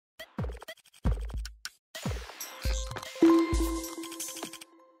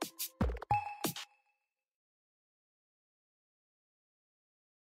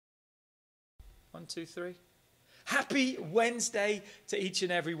two, three. Happy Wednesday to each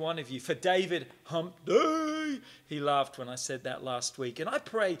and every one of you. For David, hump day. He laughed when I said that last week. And I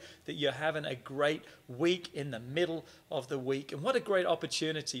pray that you're having a great week in the middle of the week. And what a great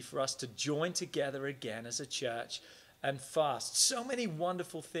opportunity for us to join together again as a church and fast. So many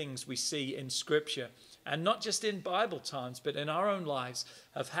wonderful things we see in Scripture, and not just in Bible times, but in our own lives,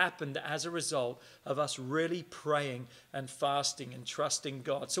 have happened as a result of us really praying and fasting and trusting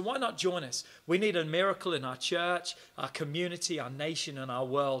God. So why not join us? We need a miracle in our church, our community, our nation, and our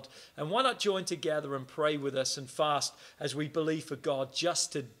world. And why not join together and pray with us and fast as we believe for God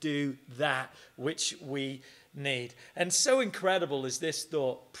just to do that which we need. And so incredible is this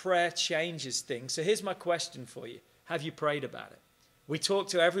thought: prayer changes things. So here's my question for you. Have you prayed about it? We talk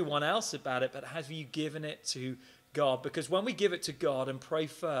to everyone else about it, but have you given it to God? Because when we give it to God and pray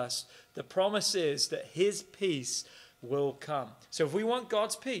first, the promise is that his peace will come. So if we want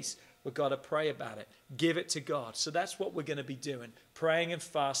God's peace, we've got to pray about it. Give it to God. So that's what we're going to be doing. Praying and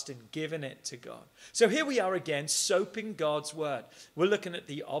fasting, giving it to God. So here we are again, soaping God's word. We're looking at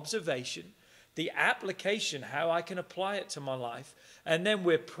the observation, the application, how I can apply it to my life. And then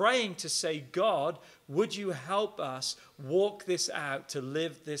we're praying to say, God, would you help us walk this out, to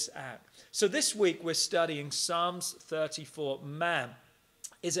live this out? So this week we're studying Psalms 34. Man,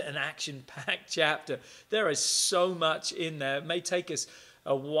 is it an action-packed chapter? There is so much in there. It may take us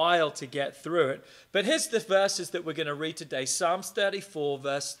a while to get through it. But here's the verses that we're going to read today. Psalms 34,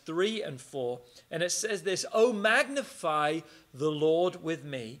 verse 3 and 4. And it says this: "Oh, magnify the Lord with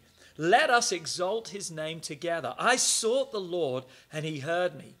me. Let us exalt his name together. I sought the Lord, and he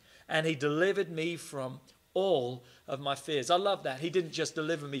heard me, and he delivered me from all of my fears." I love that. He didn't just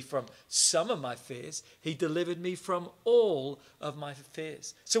deliver me from some of my fears. He delivered me from all of my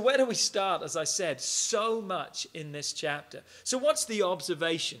fears. So where do we start? As I said, so much in this chapter. So what's the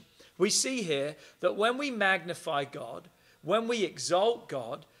observation? We see here that when we magnify God, when we exalt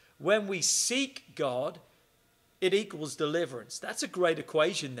God, when we seek God, it equals deliverance. That's a great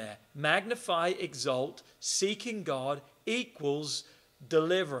equation there. Magnify, exalt, seeking God equals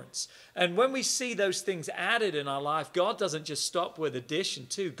deliverance. And when we see those things added in our life, God doesn't just stop with addition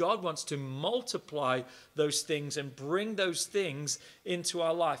too. God wants to multiply those things and bring those things into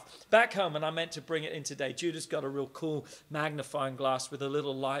our life. Back home, and I meant to bring it in today, Judah's got a real cool magnifying glass with a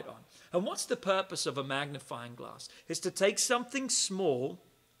little light on. And what's the purpose of a magnifying glass? It's to take something small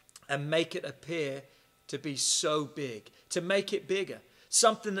and make it appear to be so big, to make it bigger.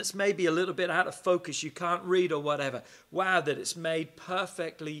 Something that's maybe a little bit out of focus, you can't read or whatever. Wow, that it's made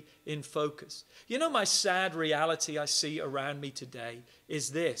perfectly in focus. You know, my sad reality I see around me today is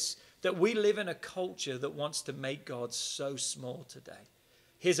this, that we live in a culture that wants to make God so small today.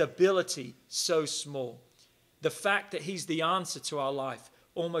 His ability so small. The fact that he's the answer to our life,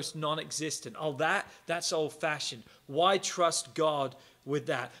 almost non-existent. Oh, that's old-fashioned. Why trust God with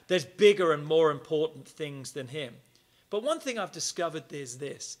that? There's bigger and more important things than him. But one thing I've discovered is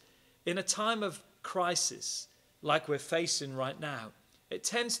this: in a time of crisis like we're facing right now, it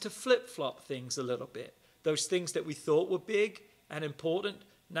tends to flip-flop things a little bit. Those things that we thought were big and important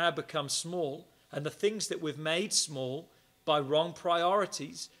now become small, and the things that we've made small by wrong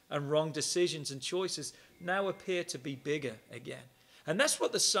priorities and wrong decisions and choices now appear to be bigger again. And that's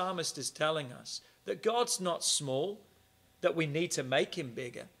what the psalmist is telling us, that God's not small, that we need to make him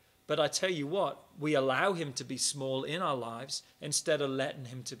bigger. But I tell you what, we allow him to be small in our lives instead of letting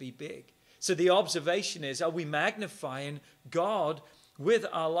him to be big. So the observation is, are we magnifying God with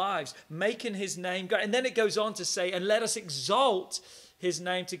our lives, making his name great? And then it goes on to say, and let us exalt his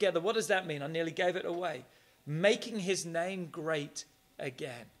name together. What does that mean? I nearly gave it away. Making his name great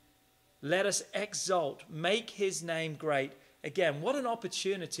again. Let us exalt, make his name great again. What an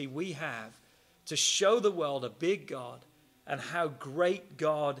opportunity we have to show the world a big God and how great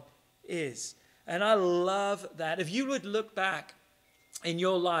God is. And I love that. If you would look back in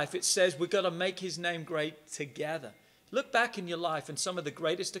your life, it says we've got to make his name great together. Look back in your life, and some of the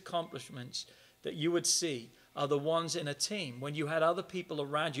greatest accomplishments that you would see are the ones in a team, when you had other people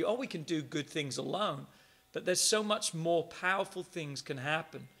around you. Oh, we can do good things alone, but there's so much more powerful things can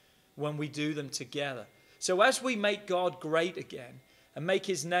happen when we do them together. So as we make God great again and make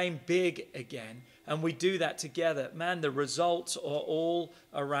his name big again, and we do that together, man, the results are all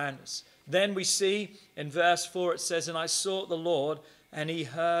around us. Then we see in verse 4, it says, "And I sought the Lord, and he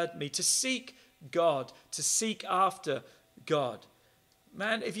heard me." To seek God, to seek after God.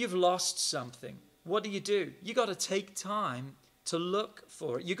 Man, if you've lost something, what do? You got to take time to look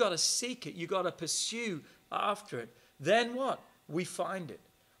for it. You got to seek it. You got to pursue after it. Then what? We find it.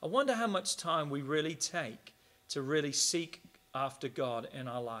 I wonder how much time we really take to really seek after God in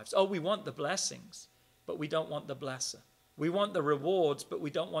our lives. Oh, we want the blessings, but we don't want the blesser. We want the rewards, but we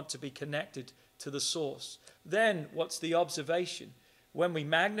don't want to be connected to the source. Then what's the observation? When we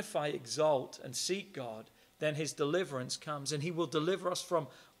magnify, exalt, and seek God, then his deliverance comes, and he will deliver us from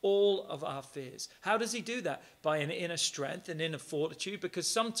all of our fears. How does he do that? By an inner strength and inner fortitude, because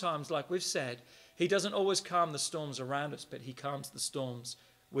sometimes, like we've said, he doesn't always calm the storms around us, but he calms the storms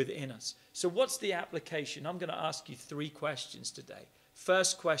within us. So what's the application? I'm going to ask you 3 questions today.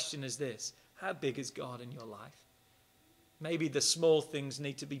 First question is this: how big is God in your life? Maybe the small things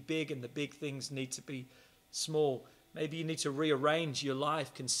need to be big and the big things need to be small. Maybe you need to rearrange your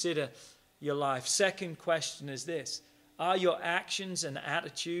life, consider your life. Second question is this: are your actions and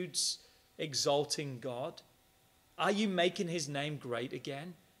attitudes exalting God? Are you making his name great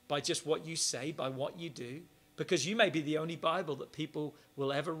again by just what you say, by what you do? Because you may be the only Bible that people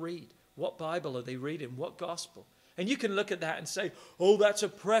will ever read. What Bible are they reading? What gospel? And you can look at that and say, oh, that's a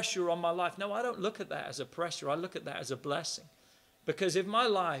pressure on my life. No, I don't look at that as a pressure. I look at that as a blessing. Because if my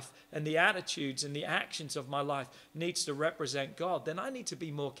life and the attitudes and the actions of my life needs to represent God, then I need to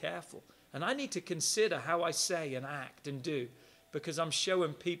be more careful. And I need to consider how I say and act and do, because I'm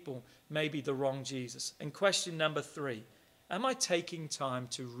showing people maybe the wrong Jesus. And question number 3, am I taking time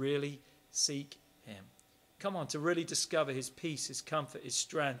to really seek him? Come on, to really discover his peace, his comfort, his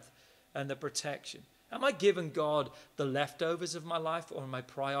strength, and the protection. Am I giving God the leftovers of my life, or am I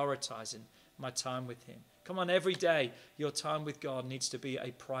prioritizing my time with him? Come on, every day your time with God needs to be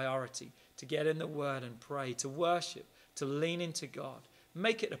a priority. To get in the word and pray, to worship, to lean into God.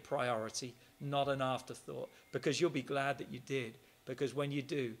 Make it a priority, not an afterthought, because you'll be glad that you did. Because when you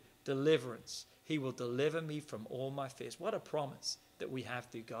do, deliverance, he will deliver me from all my fears. What a promise that we have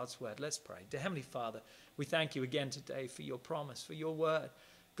through God's word. Let's pray. Dear Heavenly Father, we thank you again today for your promise, for your word.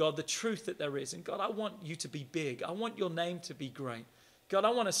 God, the truth that there is. And God, I want you to be big. I want your name to be great. God,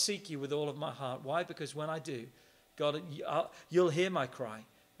 I want to seek you with all of my heart. Why? Because when I do, God, you'll hear my cry.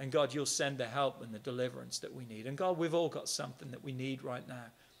 And God, you'll send the help and the deliverance that we need. And God, we've all got something that we need right now.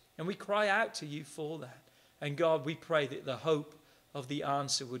 And we cry out to you for that. And God, we pray that the hope of the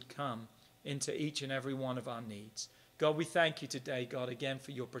answer would come into each and every one of our needs. God, we thank you today, God, again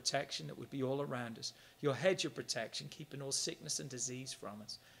for your protection that would be all around us. Your hedge of protection, keeping all sickness and disease from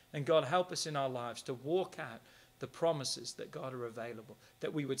us. And God, help us in our lives to walk out the promises that, God, are available,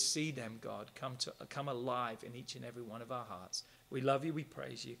 that we would see them, God, come alive in each and every one of our hearts. We love you, we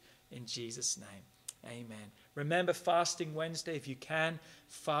praise you, in Jesus' name, amen. Remember Fasting Wednesday. If you can,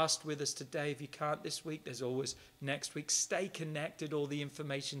 fast with us today. If you can't this week, there's always next week. Stay connected. All the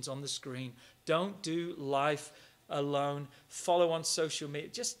information's on the screen. Don't do life alone. Follow on social media.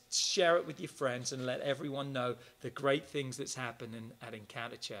 Just share it with your friends and let everyone know the great things that's happening at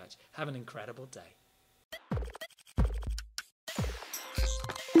Encounter Church. Have an incredible day.